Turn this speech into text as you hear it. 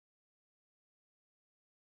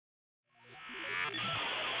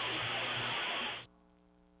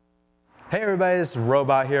Hey everybody, this is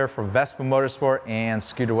Robot here from Vespa Motorsport and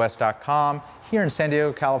ScooterWest.com here in San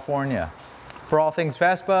Diego, California. For all things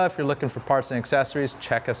Vespa, if you're looking for parts and accessories,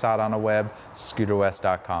 check us out on the web,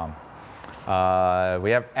 ScooterWest.com.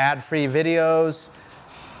 We have ad-free videos,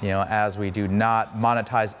 as we do not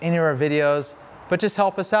monetize any of our videos, but just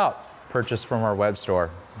help us out. Purchase from our web store.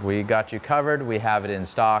 We got you covered, we have it in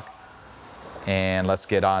stock, and let's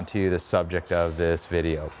get on to the subject of this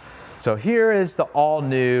video. So here is the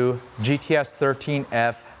all-new GTS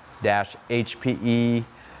 13F-HPE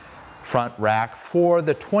front rack for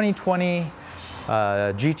the 2020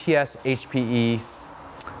 GTS HPE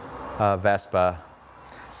Vespa.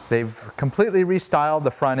 They've completely restyled the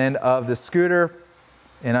front end of the scooter,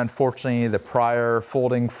 and unfortunately the prior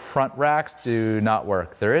folding front racks do not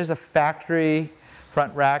work. There is a factory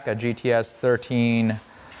front rack, a GTS 13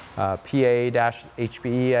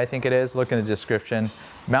 PA-HPE, I think it is. Look in the description.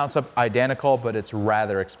 Mounts up identical, but it's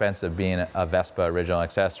rather expensive being a Vespa original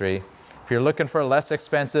accessory. If you're looking for a less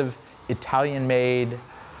expensive Italian-made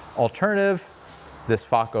alternative, this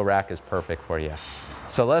Faco rack is perfect for you.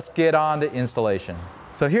 So let's get on to installation.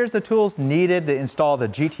 So here's the tools needed to install the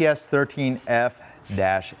GTS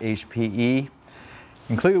 13F-HPE.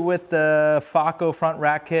 Included with the Faco front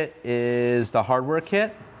rack kit is the hardware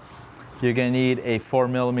kit. You're going to need a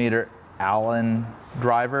 4mm Allen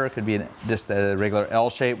driver. It could be just a regular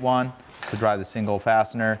L-shaped one to drive the single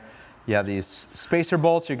fastener. You have these spacer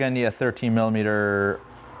bolts. You're going to need a 13mm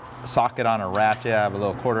socket on a ratchet. I have a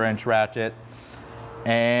little 1/4-inch ratchet.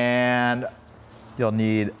 And you'll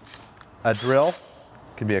need a drill.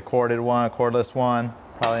 Could be a corded one, a cordless one.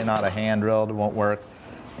 Probably not a hand drilled, it won't work.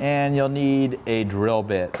 And you'll need a drill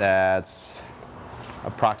bit that's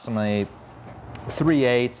approximately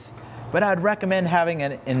 3/8. But I'd recommend having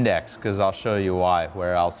an index, because I'll show you why,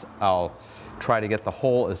 where I'll try to get the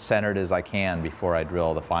hole as centered as I can before I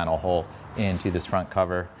drill the final hole into this front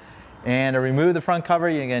cover. And to remove the front cover,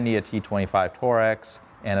 you're going to need a T25 Torex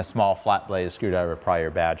and a small flat blade screwdriver to pry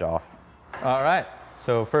your badge off. All right,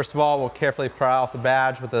 so first of all, we'll carefully pry off the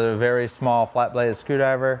badge with a very small flat blade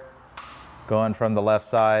screwdriver, going from the left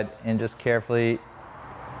side, and just carefully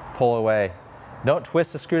pull away. Don't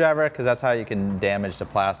twist the screwdriver, because that's how you can damage the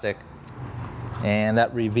plastic. And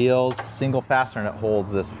that reveals a single fastener that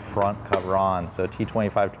holds this front cover on. So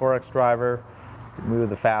T25 Torex driver, remove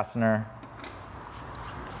the fastener.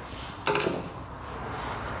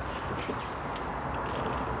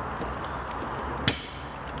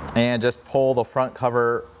 And just pull the front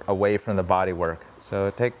cover away from the bodywork. So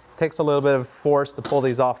it takes a little bit of force to pull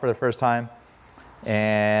these off for the first time.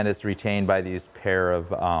 And it's retained by these pair of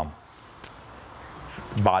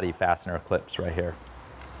body fastener clips right here.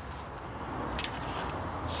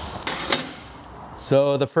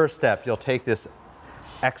 So the first step, you'll take this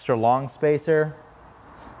extra long spacer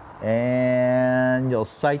and you'll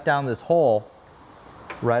sight down this hole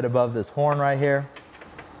right above this horn right here.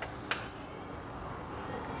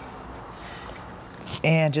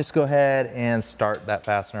 And just go ahead and start that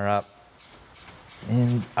fastener up.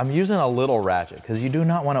 And I'm using a little ratchet because you do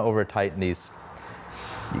not want to over tighten these.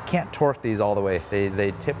 You can't torque these all the way.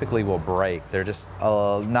 They typically will break. They're just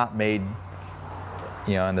not made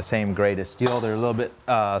in the same grade as steel. They're a little bit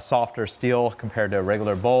softer steel compared to a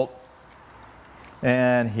regular bolt.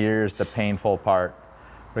 And here's the painful part.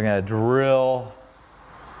 We're going to drill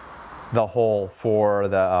the hole for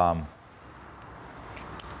the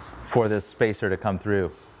for this spacer to come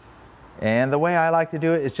through. And the way I like to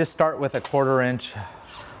do it is just start with a 1/4-inch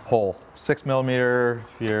hole, 6mm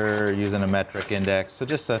if you're using a metric index. So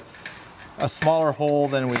just a smaller hole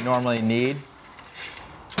than we normally need.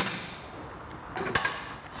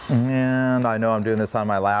 And I know I'm doing this on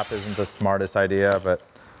my lap isn't the smartest idea, but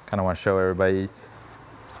kind of want to show everybody.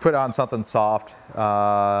 Put on something soft.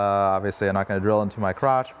 Obviously I'm not going to drill into my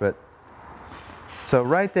crotch, but so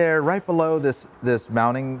right there, right below this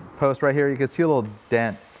mounting post right here, you can see a little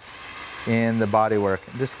dent in the bodywork.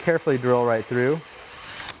 Just carefully drill right through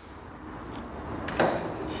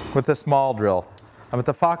with a small drill. But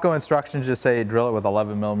the Faco instructions just say drill it with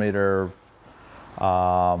 11mm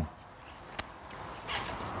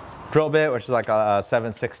drill bit, which is like a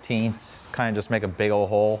 7/16, kind of just make a big old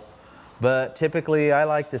hole. But typically I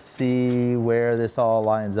like to see where this all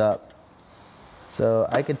lines up. So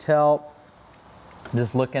I could tell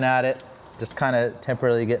just looking at it, just kind of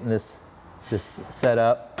temporarily getting this set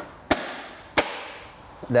up,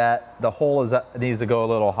 that the hole needs to go a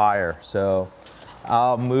little higher. So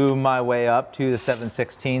I'll move my way up to the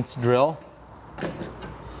 7/16 drill,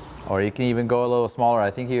 or you can even go a little smaller. I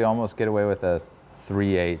think you almost get away with a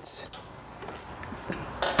 3/8.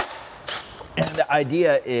 And the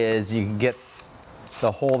idea is you can get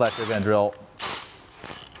the hole that you're gonna drill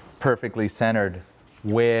perfectly centered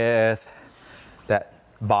with that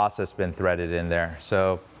boss that's been threaded in there.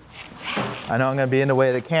 So I know I'm gonna be in the way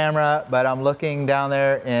of the camera, but I'm looking down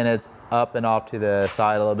there and it's up and off to the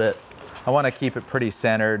side a little bit. I wanna keep it pretty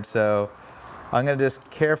centered, so I'm gonna just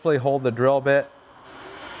carefully hold the drill bit,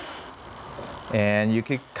 and you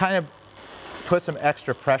could kind of put some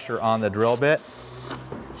extra pressure on the drill bit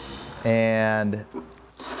and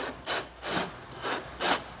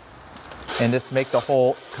just make the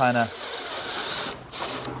hole kind of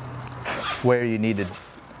where you needed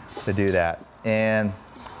to do that. And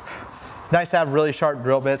it's nice to have really sharp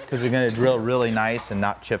drill bits because you're going to drill really nice and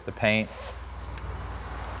not chip the paint.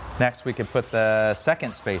 Next, we could put the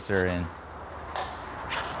second spacer in.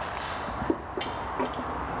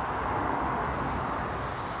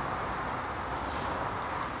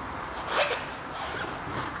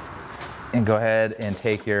 And go ahead and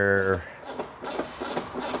take your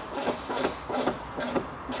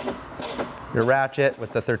ratchet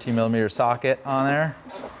with the 13mm socket on there.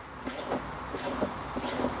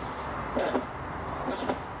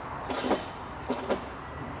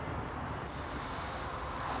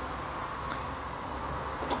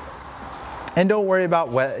 And don't worry about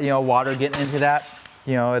water getting into that.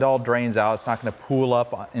 It all drains out. It's not going to pool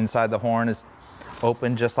up inside the horn. It's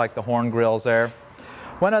open just like the horn grills there.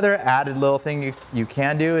 One other added little thing you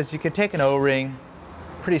can do is you can take an O-ring,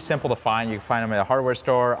 pretty simple to find. You can find them at a hardware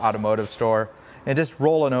store, automotive store, and just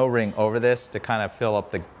roll an O-ring over this to kind of fill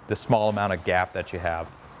up the small amount of gap that you have.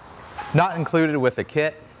 Not included with the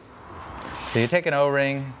kit. So you take an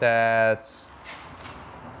O-ring that's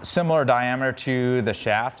similar diameter to the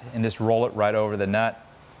shaft and just roll it right over the nut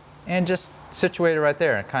and just situate it right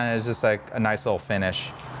there. It kind of is just like a nice little finish.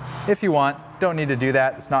 If you want, don't need to do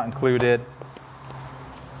that. It's not included.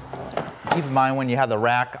 Keep in mind when you have the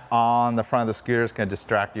rack on the front of the scooter, it's going to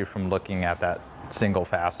distract you from looking at that single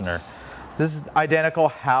fastener. This is identical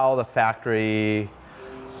how the factory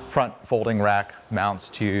front folding rack mounts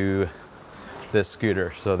to this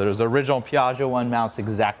scooter. So there's the original Piaggio one, mounts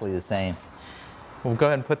exactly the same. We'll go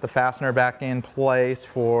ahead and put the fastener back in place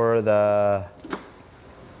for the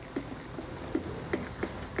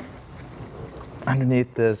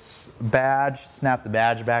underneath this badge. Snap the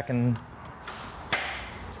badge back into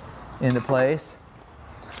place.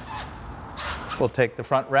 We'll take the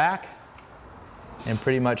front rack and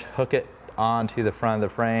pretty much hook it onto the front of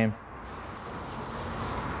the frame.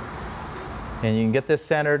 And you can get this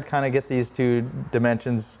centered, kind of get these two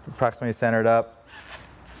dimensions approximately centered up.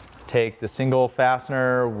 Take the single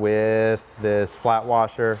fastener with this flat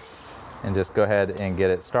washer and just go ahead and get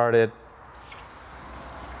it started.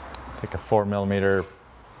 Take a 4mm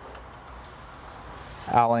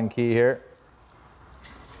Allen key here.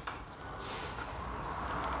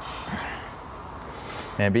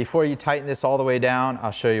 And before you tighten this all the way down,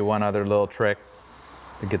 I'll show you one other little trick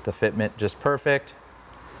to get the fitment just perfect.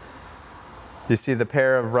 You see the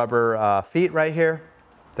pair of rubber feet right here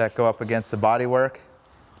that go up against the bodywork?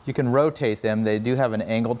 You can rotate them, they do have an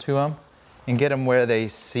angle to them, and get them where they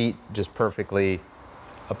seat just perfectly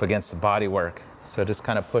up against the bodywork. So just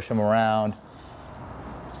kind of push them around,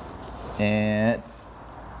 and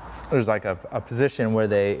there's like a position where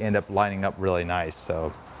they end up lining up really nice.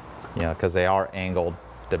 So, because they are angled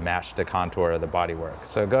to match the contour of the bodywork.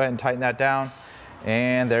 So go ahead and tighten that down,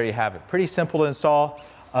 and there you have it. Pretty simple to install,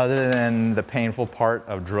 other than the painful part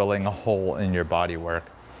of drilling a hole in your bodywork.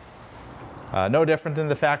 No different than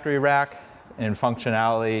the factory rack in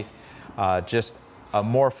functionality, just a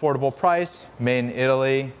more affordable price, made in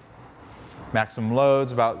Italy. Maximum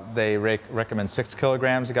loads, they recommend 6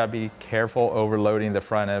 kilograms. You gotta be careful overloading the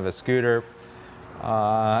front end of a scooter.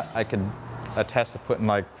 I can attest to putting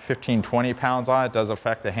like 15, 20 pounds on it. It does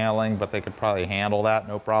affect the handling, but they could probably handle that,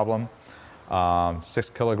 no problem. 6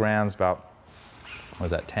 kilograms, about, what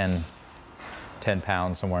was that, 10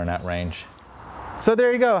 pounds, somewhere in that range. So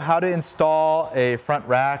there you go, how to install a front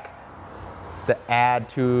rack to add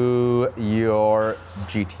to your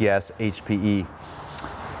GTS HPE.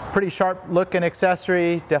 Pretty sharp looking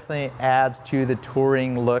accessory, definitely adds to the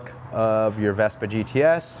touring look of your Vespa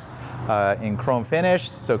GTS in chrome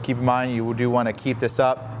finish. So keep in mind, you do want to keep this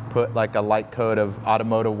up, put like a light coat of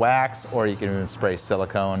automotive wax, or you can even spray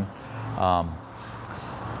silicone.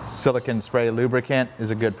 Silicone spray lubricant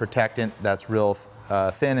is a good protectant. That's real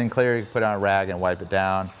thin and clear. You can put it on a rag and wipe it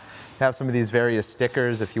down. You have some of these various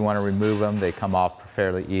stickers. If you want to remove them, they come off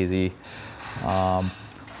fairly easy.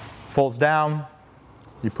 Folds down.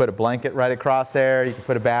 You put a blanket right across there. You can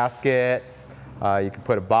put a basket. You can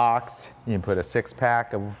put a box. You can put a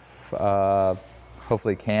 6-pack of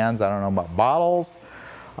hopefully cans. I don't know about bottles.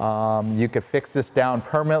 You could fix this down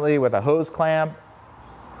permanently with a hose clamp,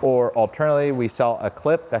 or alternatively, we sell a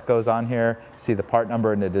clip that goes on here. See the part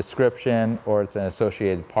number in the description, or it's an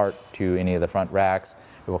associated part to any of the front racks.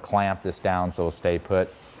 It will clamp this down so it'll stay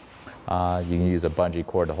put. You can use a bungee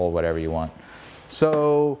cord to hold whatever you want.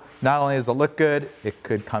 So not only does it look good, it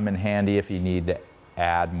could come in handy if you need to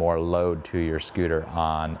add more load to your scooter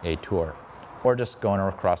on a tour, or just going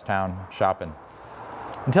across town shopping.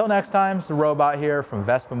 Until next time, it's the Robot here from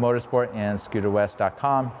Vespa Motorsport and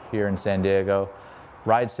ScooterWest.com here in San Diego.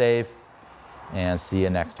 Ride safe and see you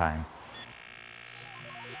next time.